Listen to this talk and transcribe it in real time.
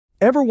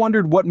Ever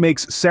wondered what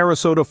makes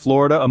Sarasota,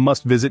 Florida a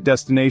must-visit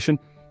destination?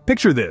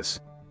 Picture this.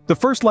 The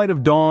first light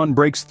of dawn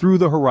breaks through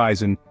the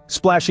horizon,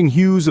 splashing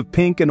hues of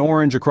pink and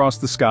orange across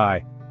the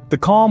sky. The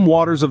calm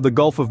waters of the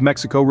Gulf of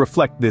Mexico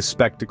reflect this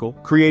spectacle,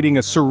 creating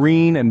a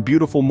serene and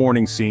beautiful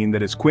morning scene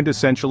that is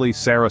quintessentially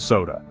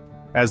Sarasota.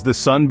 As the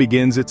sun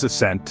begins its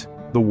ascent,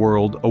 the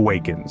world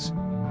awakens.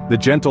 The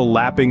gentle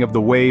lapping of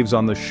the waves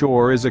on the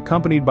shore is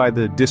accompanied by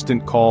the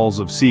distant calls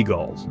of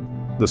seagulls.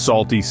 The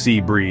salty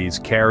sea breeze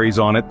carries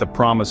on it the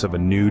promise of a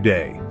new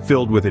day,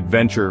 filled with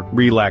adventure,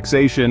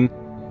 relaxation,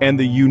 and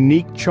the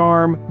unique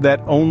charm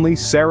that only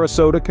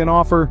Sarasota can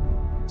offer.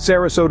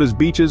 Sarasota's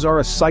beaches are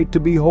a sight to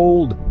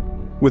behold.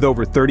 With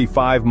over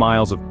 35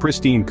 miles of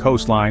pristine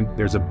coastline,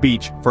 there's a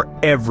beach for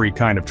every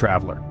kind of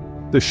traveler.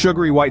 The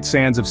sugary white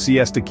sands of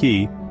Siesta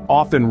Key,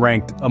 often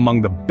ranked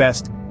among the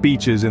best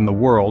beaches in the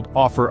world,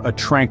 offer a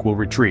tranquil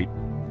retreat.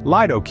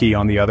 Lido Key,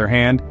 on the other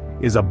hand,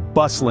 is a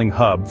bustling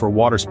hub for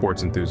water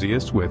sports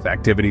enthusiasts, with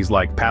activities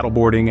like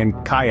paddleboarding and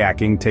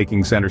kayaking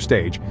taking center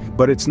stage.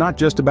 But it's not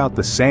just about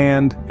the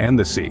sand and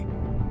the sea.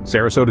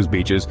 Sarasota's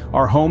beaches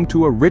are home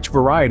to a rich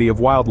variety of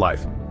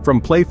wildlife, from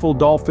playful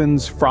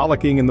dolphins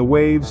frolicking in the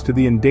waves to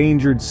the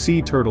endangered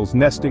sea turtles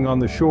nesting on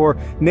the shore.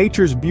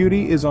 Nature's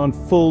beauty is on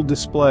full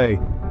display.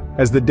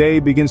 As the day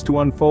begins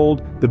to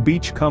unfold, the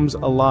beach comes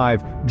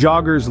alive.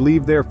 Joggers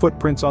leave their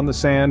footprints on the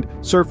sand,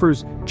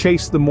 surfers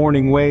chase the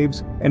morning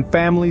waves, and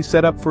families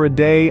set up for a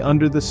day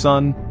under the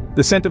sun.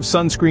 The scent of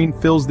sunscreen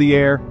fills the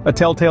air, a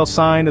telltale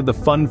sign of the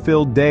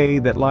fun-filled day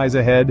that lies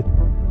ahead.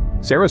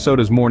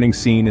 Sarasota's morning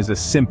scene is a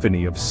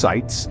symphony of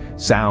sights,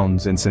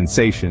 sounds, and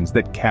sensations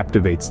that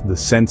captivates the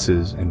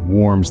senses and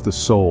warms the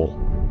soul.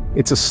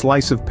 It's a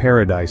slice of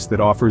paradise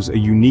that offers a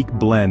unique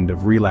blend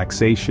of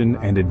relaxation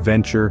and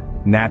adventure,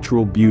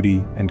 natural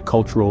beauty, and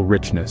cultural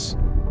richness.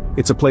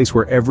 It's a place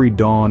where every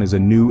dawn is a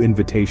new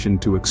invitation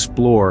to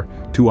explore,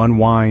 to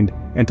unwind,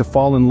 and to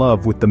fall in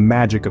love with the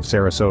magic of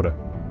Sarasota.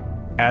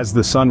 As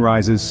the sun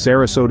rises,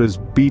 Sarasota's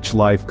beach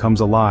life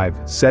comes alive,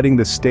 setting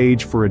the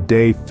stage for a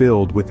day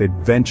filled with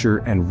adventure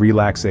and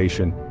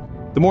relaxation.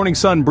 The morning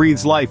sun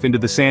breathes life into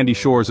the sandy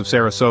shores of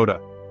Sarasota.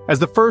 As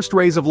the first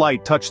rays of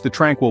light touch the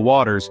tranquil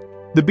waters,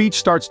 the beach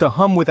starts to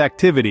hum with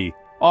activity,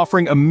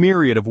 offering a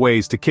myriad of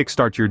ways to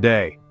kickstart your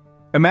day.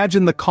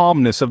 Imagine the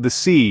calmness of the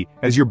sea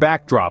as your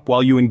backdrop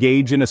while you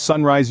engage in a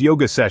sunrise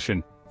yoga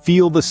session.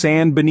 Feel the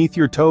sand beneath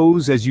your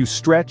toes as you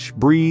stretch,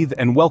 breathe,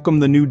 and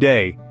welcome the new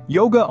day.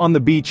 Yoga on the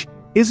beach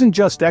isn't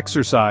just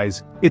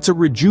exercise, it's a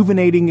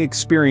rejuvenating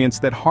experience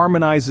that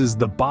harmonizes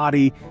the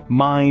body,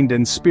 mind,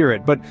 and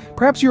spirit. But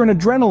perhaps you're an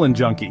adrenaline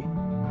junkie.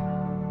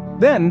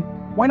 Then,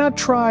 why not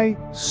try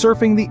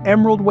surfing the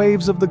emerald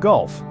waves of the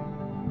Gulf?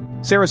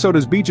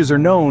 Sarasota's beaches are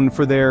known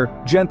for their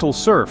gentle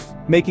surf,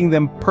 making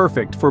them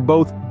perfect for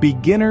both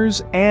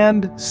beginners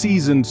and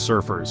seasoned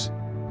surfers.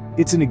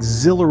 It's an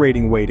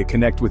exhilarating way to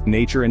connect with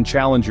nature and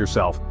challenge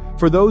yourself.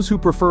 For those who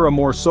prefer a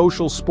more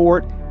social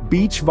sport,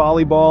 beach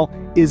volleyball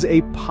is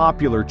a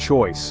popular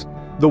choice.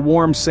 The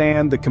warm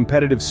sand, the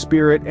competitive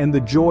spirit, and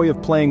the joy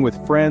of playing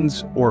with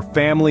friends or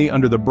family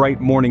under the bright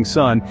morning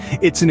sun,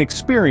 it's an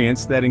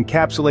experience that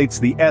encapsulates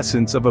the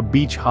essence of a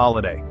beach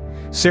holiday.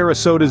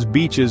 Sarasota's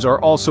beaches are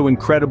also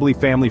incredibly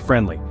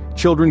family-friendly.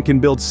 Children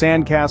can build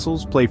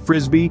sandcastles, play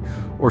frisbee,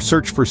 or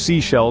search for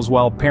seashells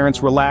while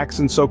parents relax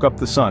and soak up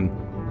the sun.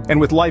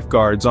 And with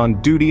lifeguards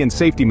on duty and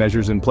safety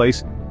measures in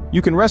place,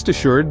 you can rest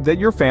assured that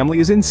your family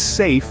is in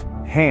safe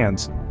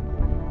hands.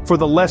 For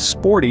the less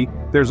sporty,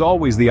 there's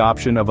always the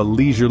option of a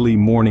leisurely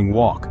morning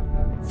walk.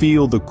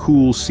 Feel the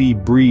cool sea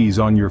breeze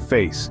on your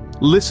face.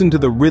 Listen to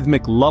the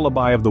rhythmic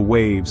lullaby of the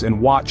waves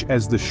and watch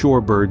as the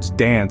shorebirds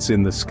dance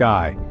in the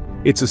sky.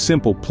 It's a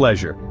simple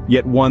pleasure,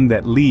 yet one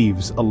that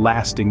leaves a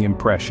lasting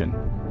impression.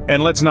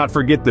 And let's not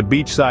forget the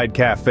beachside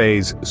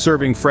cafes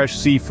serving fresh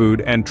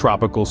seafood and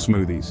tropical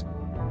smoothies.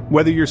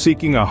 Whether you're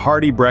seeking a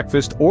hearty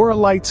breakfast or a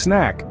light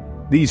snack,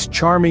 these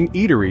charming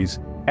eateries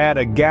add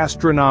a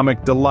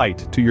gastronomic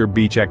delight to your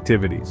beach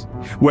activities.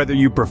 Whether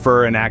you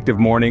prefer an active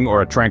morning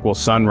or a tranquil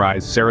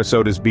sunrise,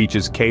 Sarasota's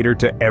beaches cater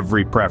to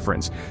every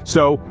preference.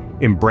 So,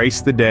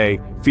 embrace the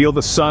day, feel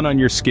the sun on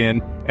your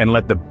skin, and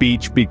let the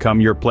beach become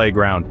your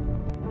playground.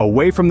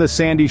 Away from the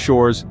sandy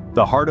shores,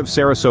 the heart of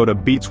Sarasota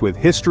beats with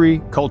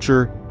history,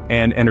 culture,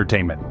 and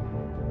entertainment.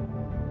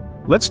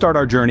 Let's start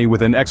our journey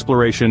with an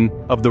exploration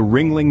of the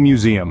Ringling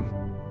Museum.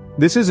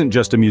 This isn't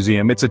just a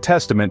museum, it's a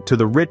testament to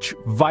the rich,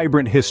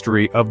 vibrant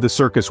history of the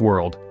circus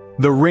world.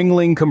 The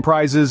Ringling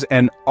comprises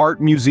an art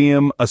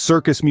museum, a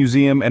circus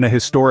museum, and a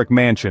historic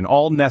mansion,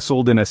 all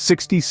nestled in a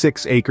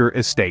 66-acre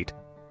estate.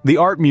 The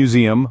art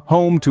museum,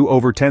 home to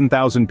over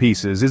 10,000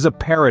 pieces, is a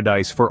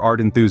paradise for art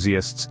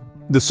enthusiasts.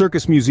 The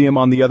Circus Museum,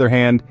 on the other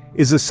hand,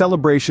 is a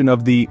celebration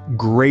of the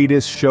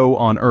greatest show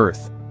on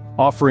earth,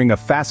 offering a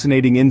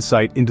fascinating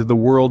insight into the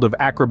world of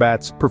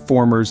acrobats,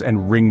 performers, and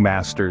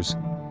ringmasters.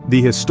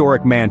 The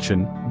historic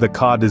mansion, the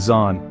Ca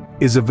d'Azan,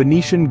 is a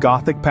Venetian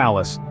Gothic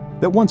palace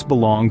that once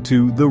belonged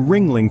to the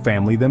Ringling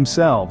family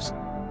themselves.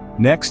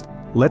 Next,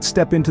 let's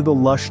step into the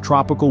lush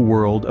tropical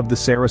world of the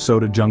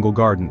Sarasota Jungle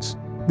Gardens.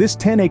 This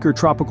 10-acre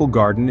tropical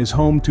garden is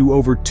home to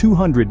over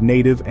 200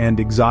 native and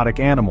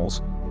exotic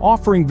animals,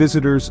 offering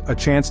visitors a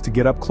chance to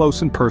get up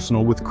close and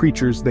personal with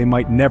creatures they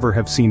might never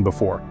have seen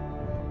before.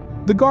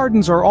 The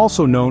gardens are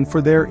also known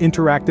for their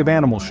interactive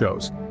animal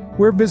shows,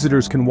 where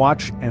visitors can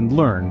watch and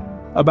learn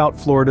about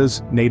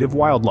Florida's native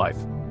wildlife.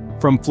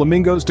 From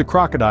flamingos to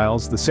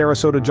crocodiles, the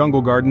Sarasota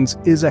Jungle Gardens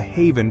is a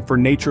haven for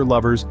nature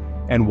lovers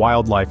and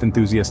wildlife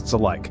enthusiasts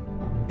alike.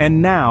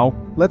 And now,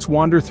 let's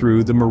wander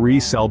through the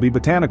Marie Selby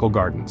Botanical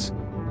Gardens.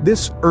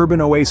 This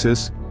urban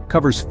oasis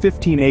covers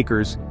 15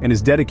 acres and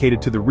is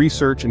dedicated to the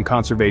research and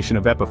conservation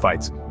of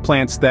epiphytes,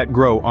 plants that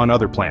grow on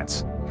other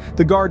plants.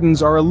 The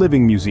gardens are a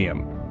living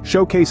museum,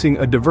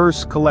 showcasing a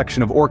diverse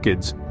collection of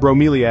orchids,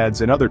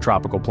 bromeliads, and other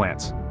tropical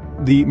plants.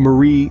 The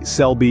Marie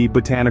Selby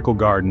Botanical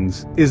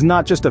Gardens is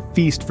not just a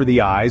feast for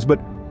the eyes,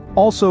 but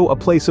also a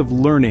place of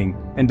learning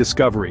and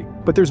discovery.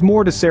 But there's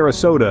more to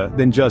Sarasota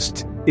than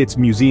just its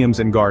museums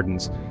and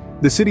gardens.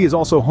 The city is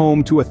also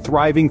home to a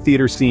thriving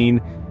theater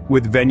scene,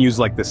 with venues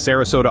like the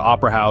Sarasota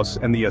Opera House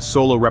and the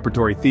Asolo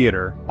Repertory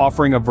Theater,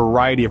 offering a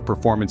variety of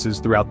performances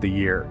throughout the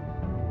year.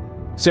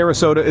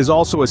 Sarasota is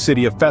also a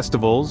city of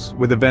festivals,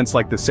 with events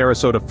like the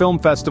Sarasota Film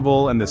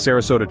Festival and the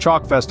Sarasota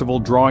Chalk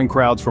Festival drawing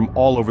crowds from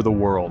all over the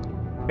world.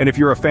 And if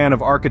you're a fan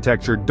of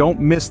architecture, don't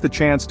miss the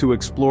chance to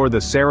explore the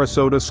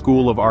Sarasota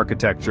School of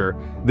Architecture.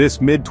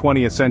 This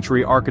mid-20th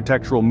century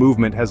architectural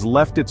movement has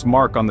left its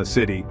mark on the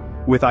city,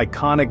 with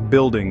iconic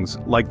buildings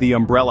like the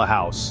Umbrella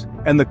House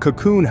and the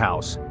Cocoon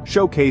House,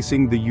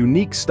 showcasing the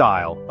unique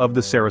style of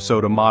the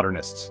Sarasota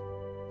modernists.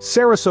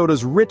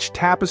 Sarasota's rich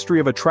tapestry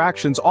of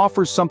attractions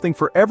offers something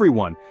for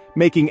everyone,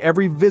 making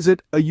every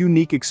visit a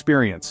unique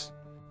experience.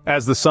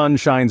 As the sun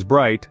shines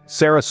bright,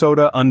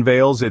 Sarasota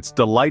unveils its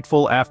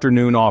delightful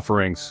afternoon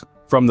offerings.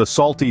 From the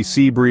salty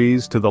sea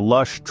breeze to the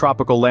lush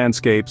tropical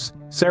landscapes,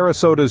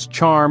 Sarasota's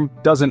charm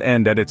doesn't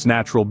end at its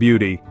natural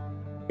beauty.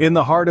 In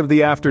the heart of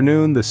the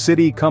afternoon, the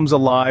city comes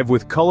alive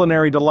with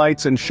culinary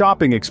delights and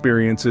shopping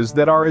experiences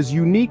that are as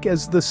unique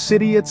as the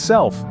city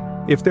itself.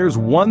 If there's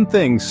one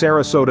thing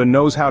Sarasota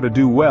knows how to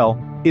do well,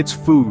 it's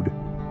food.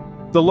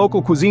 The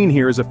local cuisine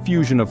here is a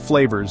fusion of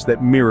flavors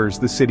that mirrors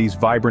the city's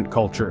vibrant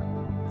culture.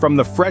 From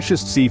the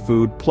freshest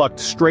seafood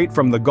plucked straight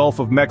from the Gulf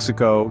of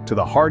Mexico to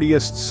the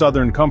heartiest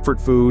southern comfort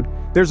food,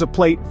 there's a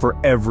plate for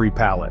every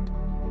palate.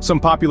 Some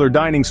popular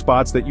dining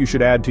spots that you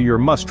should add to your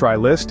must-try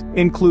list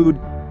include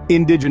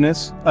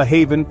Indigenous, a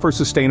haven for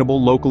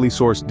sustainable locally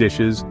sourced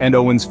dishes, and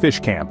Owen's Fish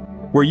Camp,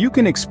 where you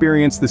can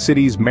experience the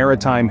city's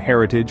maritime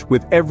heritage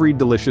with every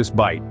delicious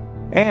bite.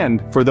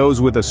 And, for those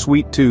with a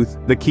sweet tooth,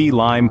 the Key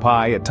Lime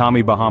Pie at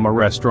Tommy Bahama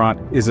Restaurant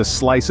is a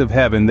slice of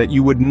heaven that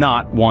you would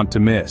not want to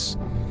miss.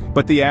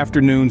 But the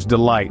afternoon's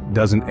delight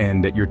doesn't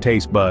end at your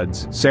taste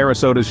buds.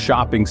 Sarasota's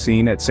shopping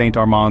scene at St.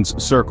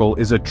 Armand's Circle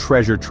is a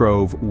treasure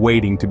trove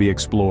waiting to be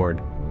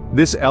explored.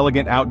 This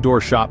elegant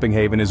outdoor shopping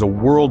haven is a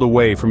world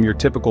away from your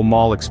typical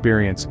mall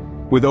experience.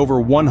 With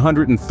over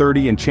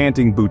 130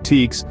 enchanting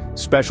boutiques,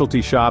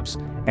 specialty shops,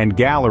 and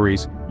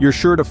galleries, you're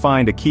sure to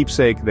find a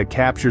keepsake that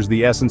captures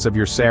the essence of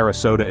your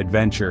Sarasota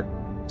adventure.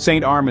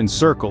 St. Armand's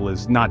Circle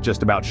is not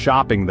just about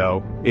shopping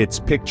though. Its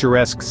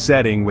picturesque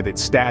setting with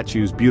its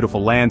statues,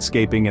 beautiful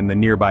landscaping, and the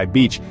nearby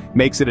beach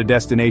makes it a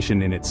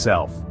destination in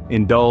itself.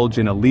 Indulge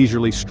in a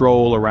leisurely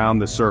stroll around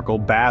the circle,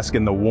 bask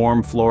in the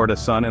warm Florida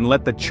sun, and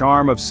let the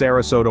charm of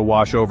Sarasota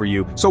wash over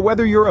you. So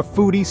whether you're a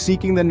foodie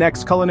seeking the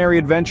next culinary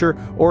adventure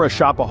or a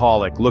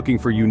shopaholic looking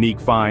for unique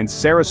finds,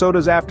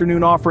 Sarasota's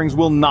afternoon offerings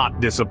will not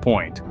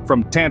disappoint.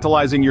 From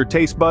tantalizing your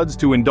taste buds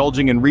to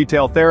indulging in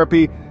retail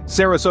therapy,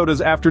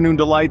 Sarasota's afternoon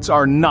delights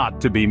are not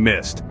to be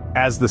missed.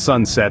 As the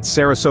sun sets,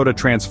 Sarasota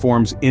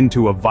transforms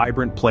into a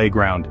vibrant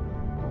playground.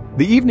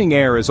 The evening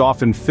air is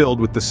often filled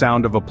with the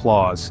sound of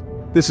applause.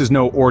 This is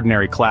no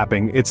ordinary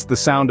clapping, it's the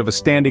sound of a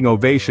standing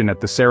ovation at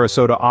the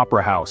Sarasota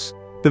Opera House.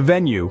 The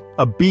venue,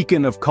 a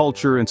beacon of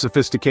culture and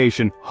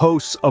sophistication,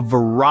 hosts a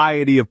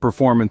variety of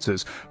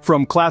performances,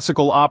 from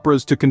classical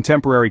operas to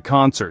contemporary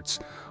concerts.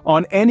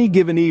 On any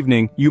given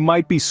evening, you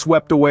might be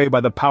swept away by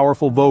the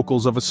powerful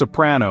vocals of a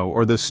soprano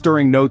or the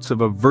stirring notes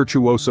of a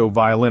virtuoso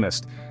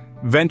violinist.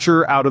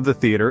 Venture out of the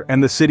theater,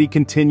 and the city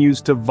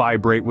continues to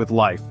vibrate with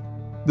life.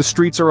 The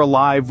streets are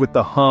alive with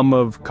the hum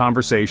of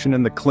conversation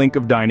and the clink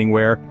of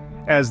diningware,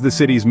 as the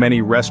city's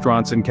many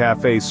restaurants and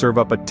cafes serve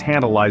up a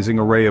tantalizing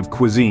array of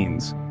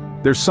cuisines.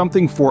 There's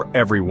something for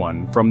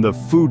everyone, from the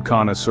food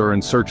connoisseur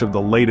in search of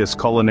the latest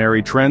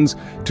culinary trends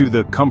to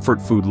the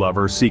comfort food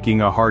lover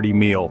seeking a hearty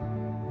meal.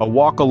 A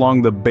walk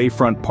along the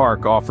Bayfront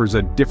Park offers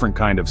a different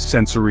kind of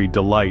sensory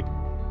delight.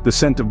 The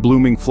scent of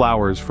blooming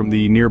flowers from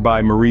the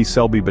nearby Marie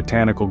Selby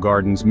Botanical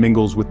Gardens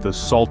mingles with the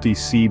salty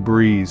sea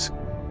breeze.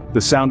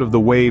 The sound of the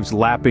waves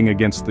lapping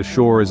against the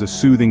shore is a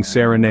soothing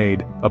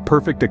serenade, a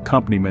perfect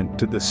accompaniment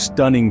to the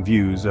stunning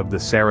views of the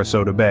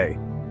Sarasota Bay.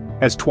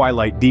 As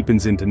twilight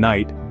deepens into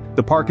night,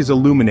 the park is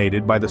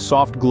illuminated by the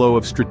soft glow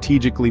of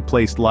strategically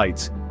placed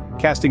lights,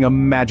 casting a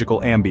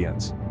magical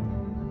ambience.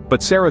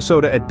 But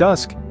Sarasota at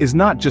dusk is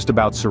not just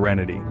about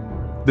serenity.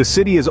 The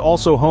city is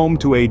also home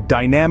to a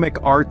dynamic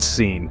arts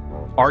scene.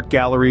 Art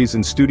galleries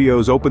and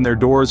studios open their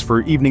doors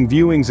for evening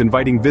viewings,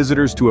 inviting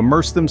visitors to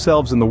immerse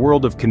themselves in the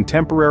world of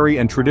contemporary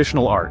and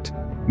traditional art.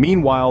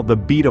 Meanwhile, the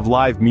beat of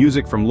live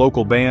music from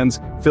local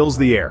bands fills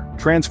the air,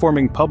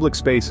 transforming public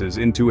spaces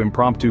into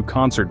impromptu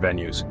concert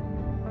venues.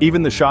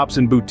 Even the shops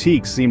and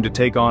boutiques seem to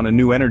take on a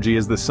new energy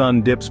as the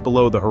sun dips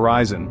below the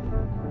horizon.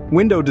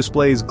 Window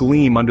displays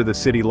gleam under the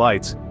city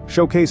lights,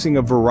 showcasing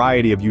a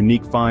variety of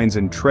unique finds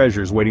and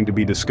treasures waiting to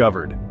be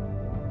discovered.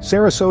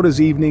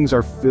 Sarasota's evenings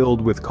are filled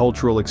with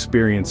cultural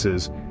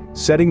experiences,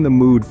 setting the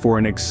mood for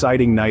an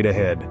exciting night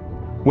ahead.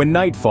 When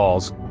night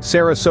falls,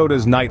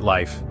 Sarasota's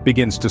nightlife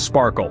begins to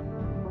sparkle.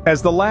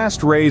 As the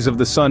last rays of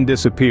the sun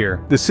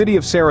disappear, the city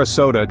of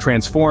Sarasota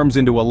transforms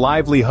into a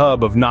lively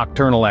hub of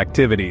nocturnal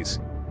activities.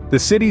 The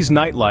city's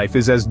nightlife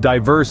is as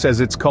diverse as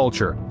its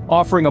culture,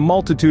 offering a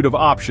multitude of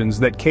options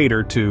that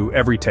cater to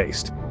every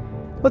taste.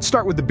 Let's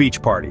start with the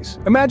beach parties.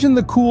 Imagine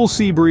the cool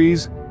sea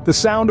breeze, the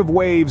sound of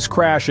waves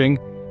crashing,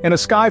 and a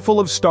sky full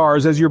of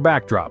stars as your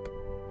backdrop.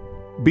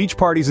 Beach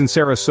parties in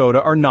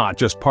Sarasota are not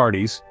just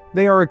parties,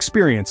 they are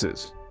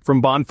experiences.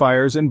 From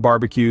bonfires and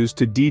barbecues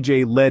to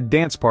DJ-led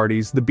dance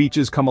parties, the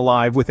beaches come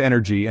alive with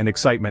energy and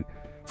excitement.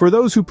 For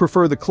those who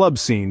prefer the club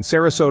scene,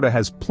 Sarasota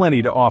has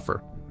plenty to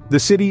offer. The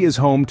city is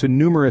home to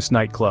numerous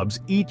nightclubs,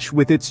 each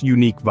with its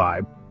unique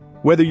vibe.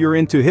 Whether you're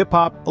into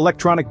hip-hop,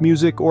 electronic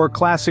music, or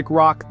classic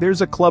rock,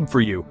 there's a club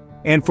for you.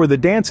 And for the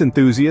dance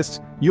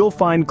enthusiasts, you'll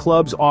find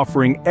clubs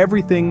offering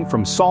everything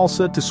from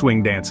salsa to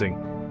swing dancing.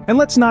 And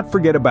let's not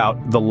forget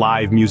about the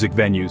live music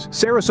venues.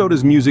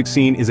 Sarasota's music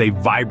scene is a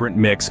vibrant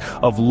mix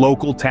of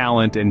local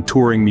talent and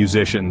touring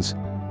musicians.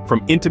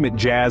 From intimate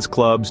jazz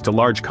clubs to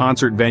large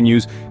concert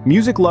venues,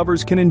 music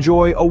lovers can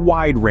enjoy a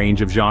wide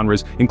range of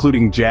genres,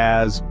 including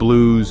jazz,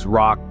 blues,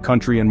 rock,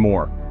 country, and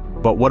more.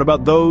 But what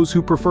about those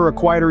who prefer a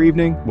quieter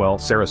evening? Well,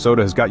 Sarasota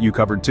has got you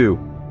covered too.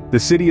 The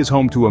city is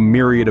home to a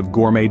myriad of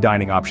gourmet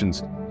dining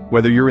options.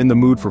 Whether you're in the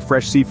mood for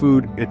fresh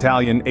seafood,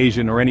 Italian,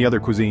 Asian, or any other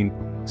cuisine,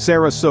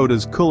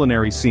 Sarasota's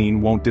culinary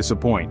scene won't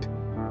disappoint.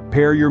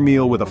 Pair your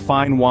meal with a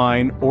fine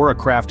wine or a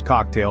craft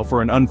cocktail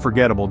for an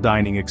unforgettable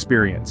dining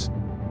experience.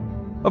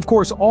 Of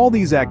course, all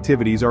these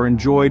activities are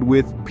enjoyed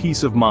with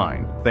peace of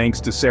mind,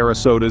 thanks to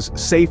Sarasota's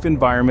safe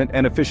environment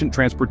and efficient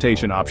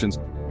transportation options.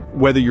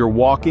 Whether you're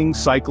walking,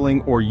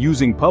 cycling, or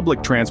using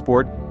public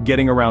transport,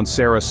 getting around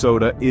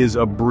Sarasota is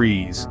a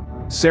breeze.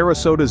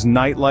 Sarasota's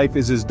nightlife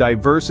is as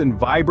diverse and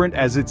vibrant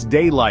as its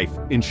day life,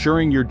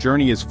 ensuring your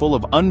journey is full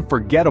of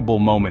unforgettable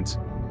moments.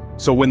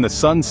 So when the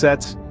sun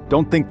sets,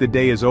 don't think the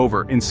day is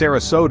over. In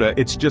Sarasota,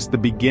 it's just the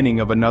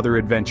beginning of another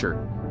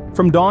adventure.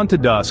 From dawn to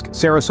dusk,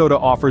 Sarasota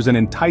offers an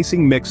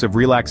enticing mix of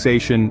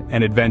relaxation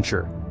and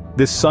adventure.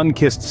 This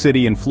sun-kissed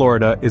city in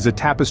Florida is a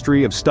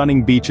tapestry of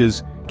stunning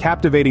beaches,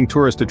 captivating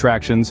tourist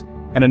attractions,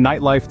 and a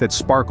nightlife that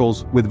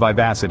sparkles with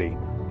vivacity.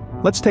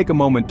 Let's take a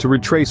moment to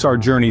retrace our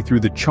journey through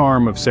the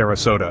charm of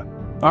Sarasota.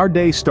 Our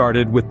day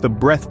started with the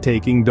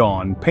breathtaking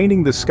dawn,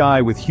 painting the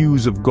sky with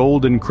hues of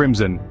gold and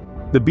crimson.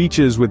 The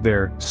beaches with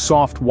their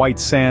soft white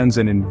sands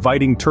and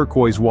inviting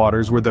turquoise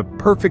waters were the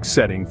perfect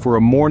setting for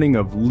a morning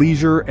of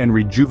leisure and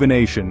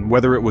rejuvenation.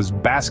 Whether it was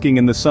basking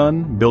in the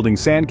sun, building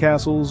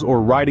sandcastles,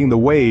 or riding the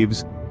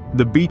waves,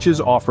 the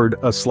beaches offered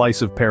a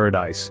slice of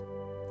paradise.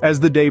 As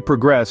the day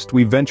progressed,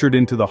 we ventured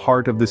into the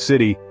heart of the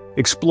city,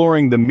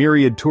 exploring the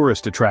myriad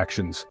tourist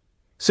attractions.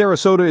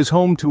 Sarasota is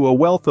home to a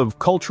wealth of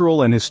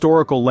cultural and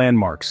historical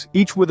landmarks,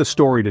 each with a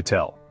story to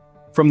tell.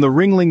 From the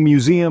Ringling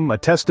Museum, a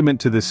testament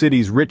to the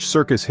city's rich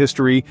circus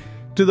history,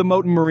 to the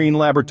Moton Marine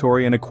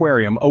Laboratory and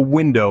Aquarium, a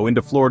window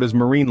into Florida's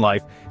marine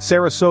life,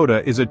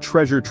 Sarasota is a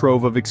treasure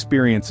trove of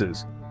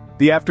experiences.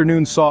 The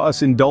afternoon saw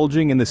us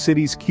indulging in the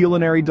city's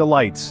culinary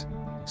delights.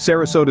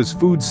 Sarasota's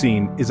food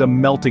scene is a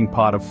melting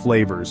pot of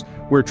flavors,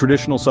 where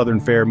traditional Southern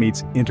fare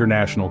meets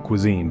international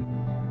cuisine.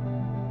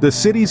 The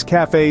city's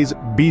cafes,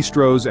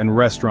 bistros, and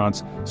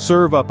restaurants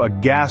serve up a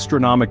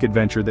gastronomic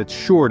adventure that's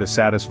sure to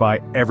satisfy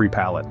every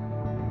palate.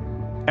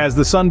 As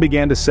the sun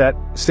began to set,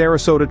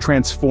 Sarasota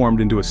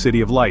transformed into a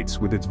city of lights,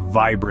 with its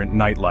vibrant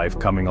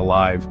nightlife coming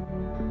alive.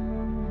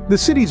 The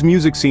city's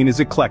music scene is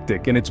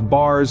eclectic, and its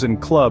bars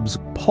and clubs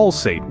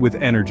pulsate with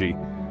energy.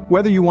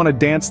 Whether you want to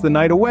dance the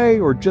night away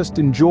or just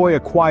enjoy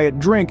a quiet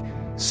drink,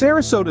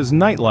 Sarasota's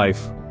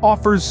nightlife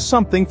offers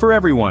something for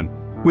everyone.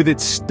 With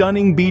its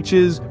stunning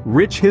beaches,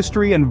 rich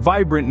history, and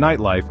vibrant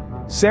nightlife,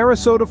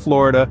 Sarasota,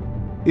 Florida,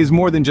 is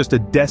more than just a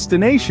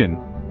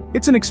destination.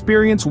 It's an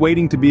experience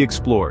waiting to be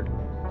explored.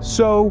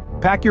 So,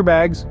 pack your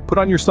bags, put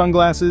on your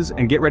sunglasses,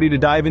 and get ready to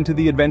dive into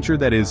the adventure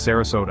that is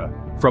Sarasota.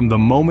 From the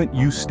moment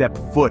you step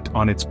foot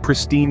on its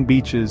pristine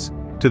beaches,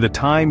 to the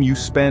time you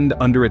spend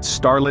under its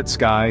starlit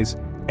skies,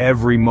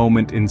 every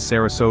moment in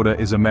Sarasota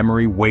is a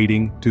memory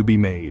waiting to be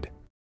made.